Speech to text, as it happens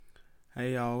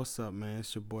Hey y'all, what's up, man?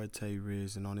 It's your boy Tay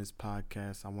Riz, and on this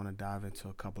podcast, I want to dive into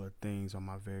a couple of things on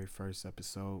my very first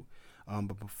episode.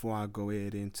 But before I go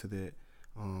ahead into that,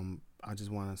 I just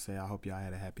want to say I hope y'all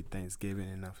had a happy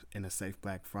Thanksgiving and a safe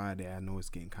Black Friday. I know it's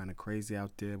getting kind of crazy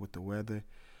out there with the weather,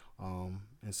 and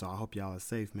so I hope y'all are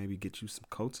safe. Maybe get you some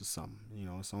coats or something. You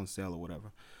know, it's on sale or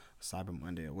whatever, Cyber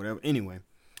Monday or whatever. Anyway,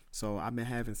 so I've been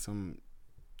having some,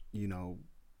 you know,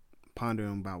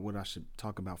 pondering about what I should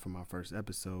talk about for my first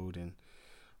episode, and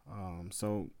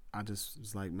so I just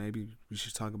was like, maybe we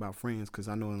should talk about friends because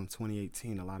I know in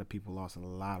 2018 a lot of people lost a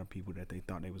lot of people that they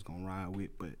thought they was gonna ride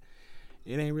with, but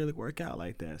it ain't really work out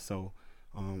like that. So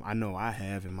I know I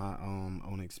have in my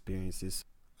own experiences.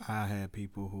 I had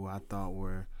people who I thought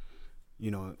were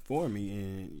for me,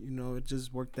 and it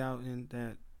just worked out in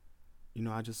that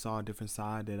I just saw a different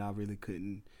side that I really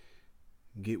couldn't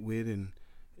get with, and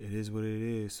it is what it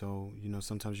is. So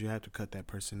sometimes you have to cut that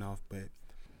person off, but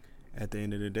at the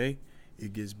end of the day,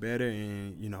 it gets better,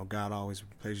 and God always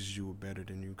replaces you with better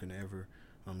than you can ever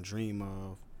dream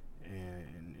of,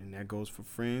 and that goes for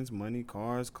friends, money,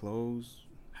 cars, clothes,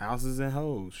 houses, and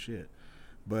hoes. Shit,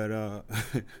 but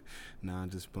nah, I'm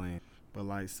just playing. But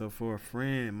like, so for a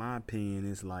friend, in my opinion,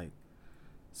 is like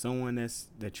someone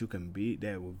that you can be,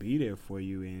 that will be there for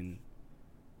you, and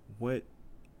what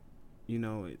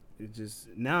it just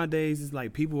nowadays is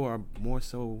like people are more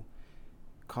so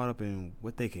caught up in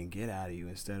what they can get out of you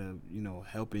instead of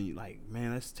helping you. Like,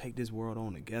 man, let's take this world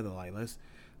on together. Like, let's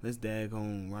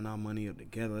daggone run our money up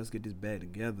together. Let's get this bag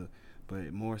together.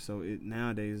 But more so, it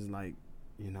nowadays is like,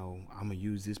 I'm gonna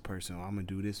use this person, or I'm gonna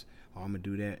do this, or I'm gonna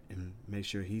do that, and make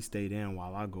sure he stay down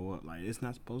while I go up. Like, it's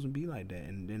not supposed to be like that.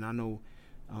 And then I know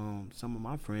some of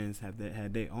my friends have that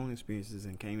had their own experiences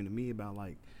and came to me about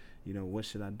like, what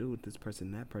should I do with this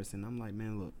person, that person. I'm like,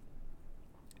 man, look,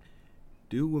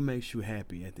 do what makes you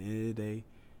happy. At the end of the day,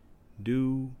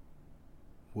 do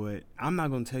what I'm not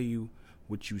gonna tell you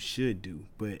what you should do,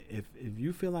 but if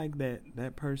you feel like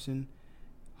that person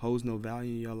holds no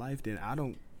value in your life, then I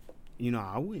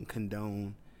wouldn't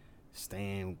condone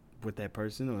staying with that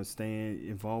person or staying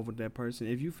involved with that person.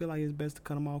 If you feel like it's best to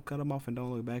cut them off and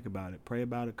don't look back about it. Pray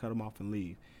about it, cut them off and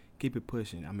leave. Keep it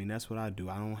pushing. I mean, that's what I do.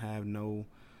 I don't have no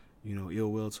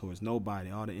ill will towards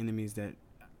nobody. All the enemies that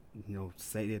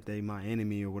say that they my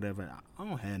enemy or whatever. I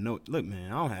don't have no look,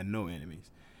 man. I don't have no enemies.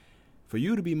 For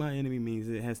you to be my enemy means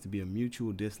it has to be a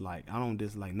mutual dislike. I don't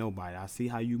dislike nobody. I see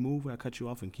how you move. I cut you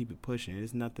off and keep it pushing.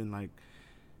 It's nothing like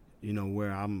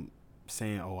where I'm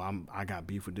saying, oh, I got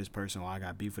beef with this person or I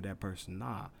got beef with that person.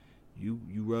 Nah, you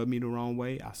rubbed me the wrong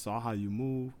way. I saw how you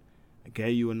moved. I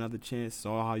gave you another chance.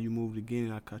 Saw how you moved again,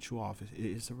 and I cut you off.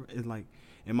 It's like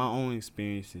in my own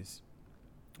experience.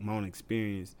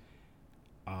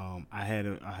 I had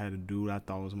a dude I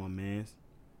thought was my man's,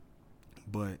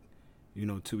 but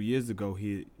 2 years ago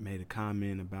he made a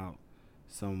comment about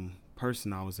some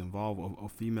person I was involved with, a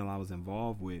female I was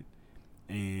involved with,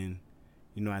 and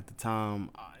at the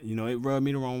time, it rubbed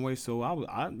me the wrong way. So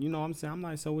I'm saying, I'm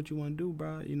like, so what you want to do,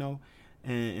 bro?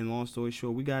 And long story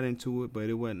short, we got into it, but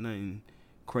it wasn't nothing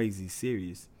crazy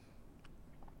serious.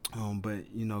 But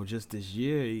just this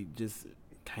year, he just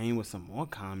came with some more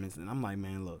comments, and I'm like,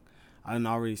 man, look, I done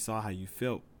already saw how you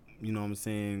felt. You know what I'm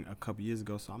saying, a couple years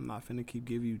ago. So I'm not finna keep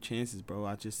giving you chances, bro.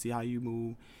 I just see how you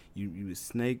move. You a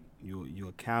snake. You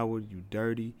a coward. You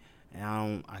dirty.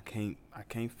 And I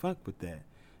can't fuck with that.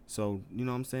 So you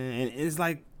know what I'm saying. And it's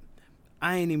like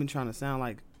I ain't even trying to sound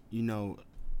like you know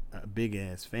a big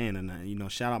ass fan or nothing.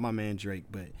 Shout out my man Drake,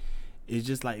 but it's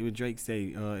just like what Drake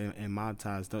say in my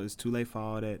ties. Though it's too late for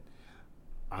all that.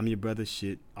 I'm your brother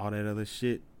shit. All that other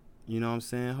shit. You know what I'm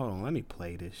saying? Hold on, let me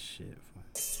play this shit.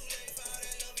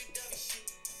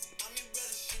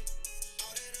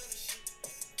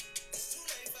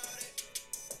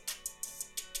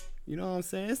 You know what I'm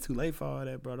saying? It's too late for all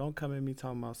that, bro. Don't come at me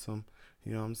talking about some.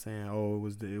 You know what I'm saying? Oh, it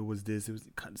was this. It was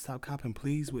stop copping,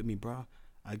 please, with me, bro.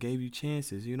 I gave you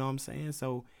chances. You know what I'm saying?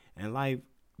 So in life,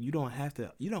 you don't have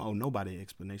to. You don't owe nobody an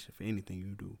explanation for anything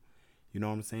you do. You know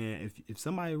what I'm saying? If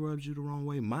somebody rubs you the wrong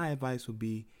way, my advice would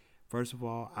be, first of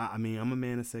all, I mean, I'm a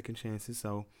man of second chances,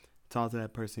 so talk to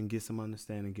that person, get some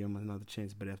understanding, give them another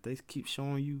chance. But if they keep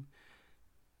showing you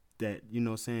that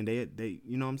saying they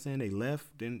you know what I'm saying, they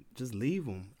left, then just leave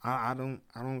them. I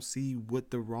don't see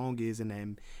what the wrong is in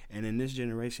that. And in this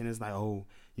generation it's like, oh,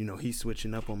 he's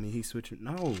switching up on me, he's switching.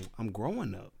 No, I'm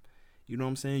growing up. You know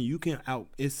what I'm saying? You can out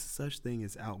it's such thing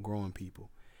as outgrowing people.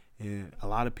 And a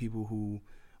lot of people who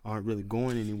aren't really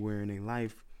going anywhere in their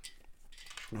life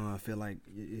feel like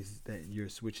is that you're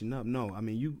switching up. No, I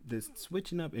mean, the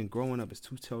switching up and growing up is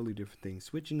two totally different things.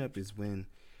 Switching up is when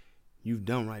you've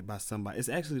done right by somebody. It's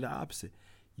actually the opposite.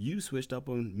 You switched up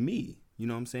on me. You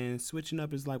know what I'm saying? Switching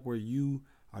up is like where you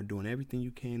are doing everything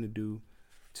you can to do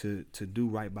to do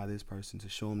right by this person, to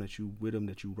show them that you with them,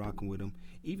 that you rocking with them,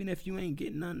 even if you ain't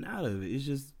getting nothing out of it. It's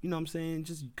just, you know what I'm saying,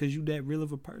 just because you that real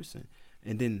of a person.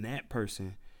 And then that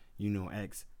person, you know,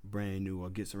 acts brand new or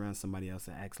gets around somebody else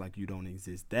and acts like you don't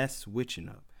exist. That's switching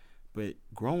up. But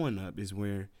growing up is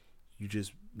where you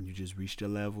just reached a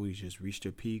level, you just reached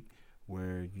a peak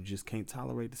where you just can't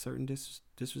tolerate the certain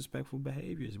disrespectful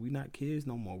behaviors. We not kids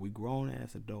no more. We grown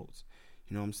ass adults.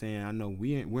 You know what I'm saying? I know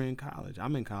we're in college.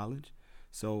 I'm in college.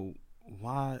 So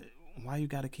why you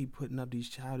got to keep putting up these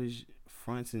childish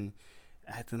fronts and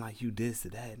acting like you this or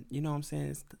that? You know what I'm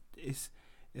saying? It's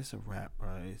a wrap,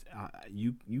 bro.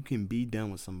 You can be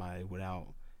done with somebody without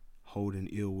holding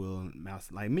ill will and mouth.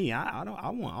 Like me, I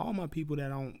want all my people that I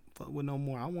don't fuck with no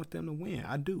more. I want them to win.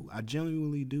 I do. I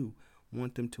genuinely do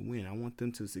want them to win. I want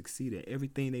them to succeed at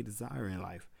everything they desire in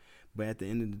life. But at the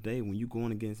end of the day, when you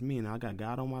going against me and I got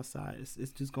God on my side,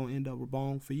 it's just gonna end up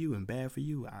wrong for you and bad for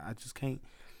you. I just can't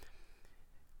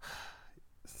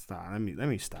stop. Let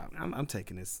me stop. I'm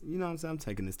taking this. You know what I'm saying? I'm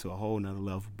taking this to a whole nother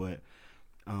level. But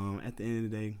at the end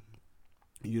of the day,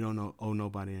 you don't owe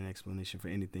nobody an explanation for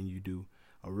anything you do.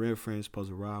 A real friend is supposed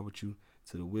to ride with you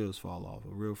till the wheels fall off.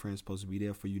 A real friend is supposed to be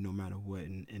there for you no matter what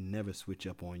and never switch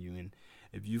up on you. And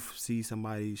if you see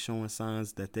somebody showing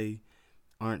signs that they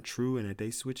aren't true and that they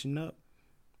switching up,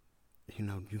 you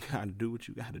know, you got to do what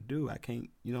you got to do. I can't,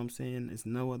 you know what I'm saying? There's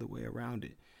no other way around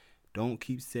it. Don't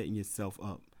keep setting yourself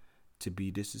up to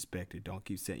be disrespected. Don't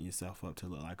keep setting yourself up to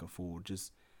look like a fool.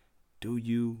 Just do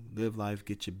you, live life,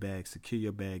 get your bag, secure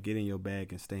your bag, get in your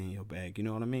bag and stay in your bag. You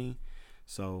know what I mean?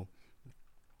 So,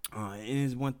 and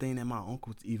it's one thing that my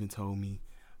uncle even told me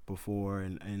before,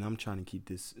 and I'm trying to keep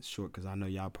this short because I know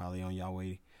y'all probably on y'all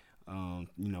way, you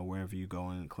know, wherever you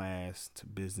go in class, to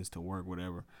business, to work,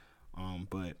 whatever.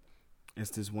 But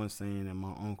it's this one saying that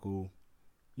my uncle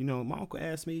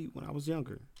asked me when I was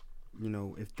younger, you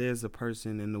know, if there's a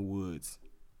person in the woods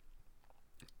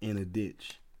in a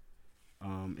ditch,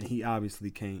 and he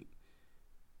obviously can't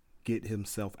get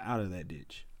himself out of that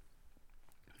ditch,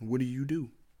 what do you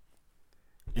do?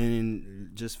 And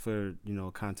just for, you know,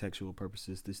 contextual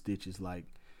purposes, this ditch is like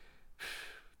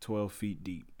 12 feet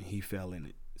deep and he fell in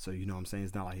it. So, you know what I'm saying?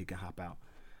 It's not like he can hop out.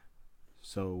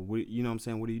 So, you know what I'm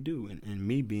saying? What do you do? And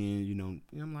me being, you know,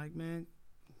 I'm like, man,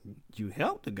 you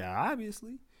helped the guy,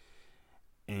 obviously.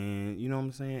 And, you know what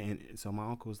I'm saying? And so my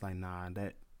uncle was like, nah,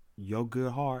 that your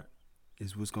good heart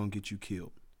is what's going to get you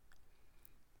killed.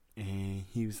 And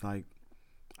he was like,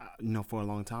 you know, for a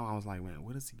long time, I was like, man,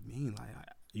 what does he mean? Like,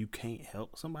 you can't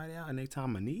help somebody out in their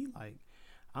time of need? Like,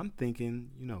 I'm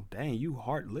thinking, you know, dang, you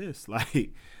heartless. Like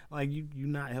you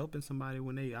not helping somebody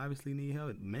when they obviously need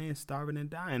help. Man, starving and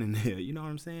dying in there. You know what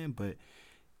I'm saying? But,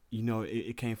 you know,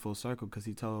 it came full circle because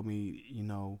he told me, you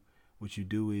know, what you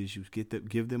do is you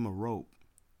give them a rope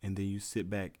and then you sit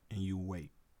back and you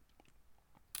wait.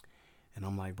 And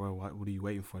I'm like, bro, what are you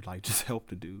waiting for? Like, just help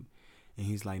the dude. And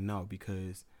he's like, no,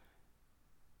 because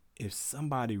if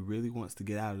somebody really wants to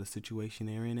get out of the situation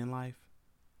they're in life,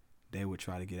 they would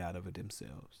try to get out of it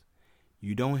themselves.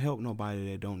 You don't help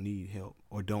nobody that don't need help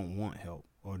or don't want help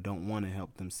or don't want to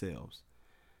help themselves.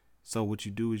 So what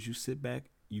you do is you sit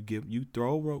back, you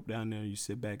throw a rope down there, you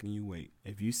sit back and you wait.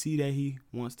 If you see that he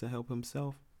wants to help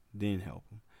himself, then help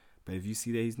him. But if you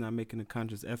see that he's not making a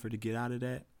conscious effort to get out of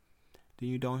that, then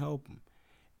you don't help him.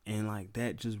 And like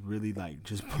that just really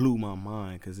just blew my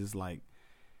mind, because it's like,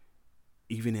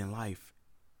 even in life,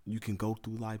 you can go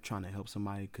through life trying to help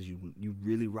somebody because you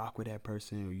really rock with that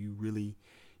person, or you really,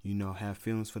 you know, have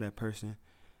feelings for that person.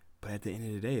 But at the end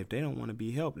of the day, if they don't want to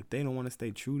be helped, if they don't want to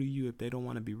stay true to you, if they don't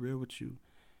want to be real with you,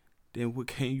 then what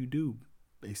can you do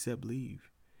except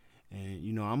leave? And,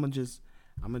 you know, I'm gonna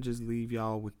just leave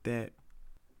y'all with that.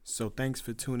 So thanks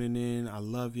for tuning in. I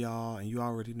love y'all, and you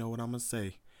already know what I'm gonna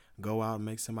say. Go out and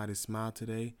make somebody smile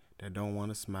today that don't want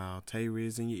to smile. Tay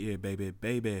Riz in your ear,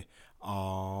 baby,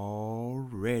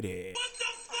 already. What the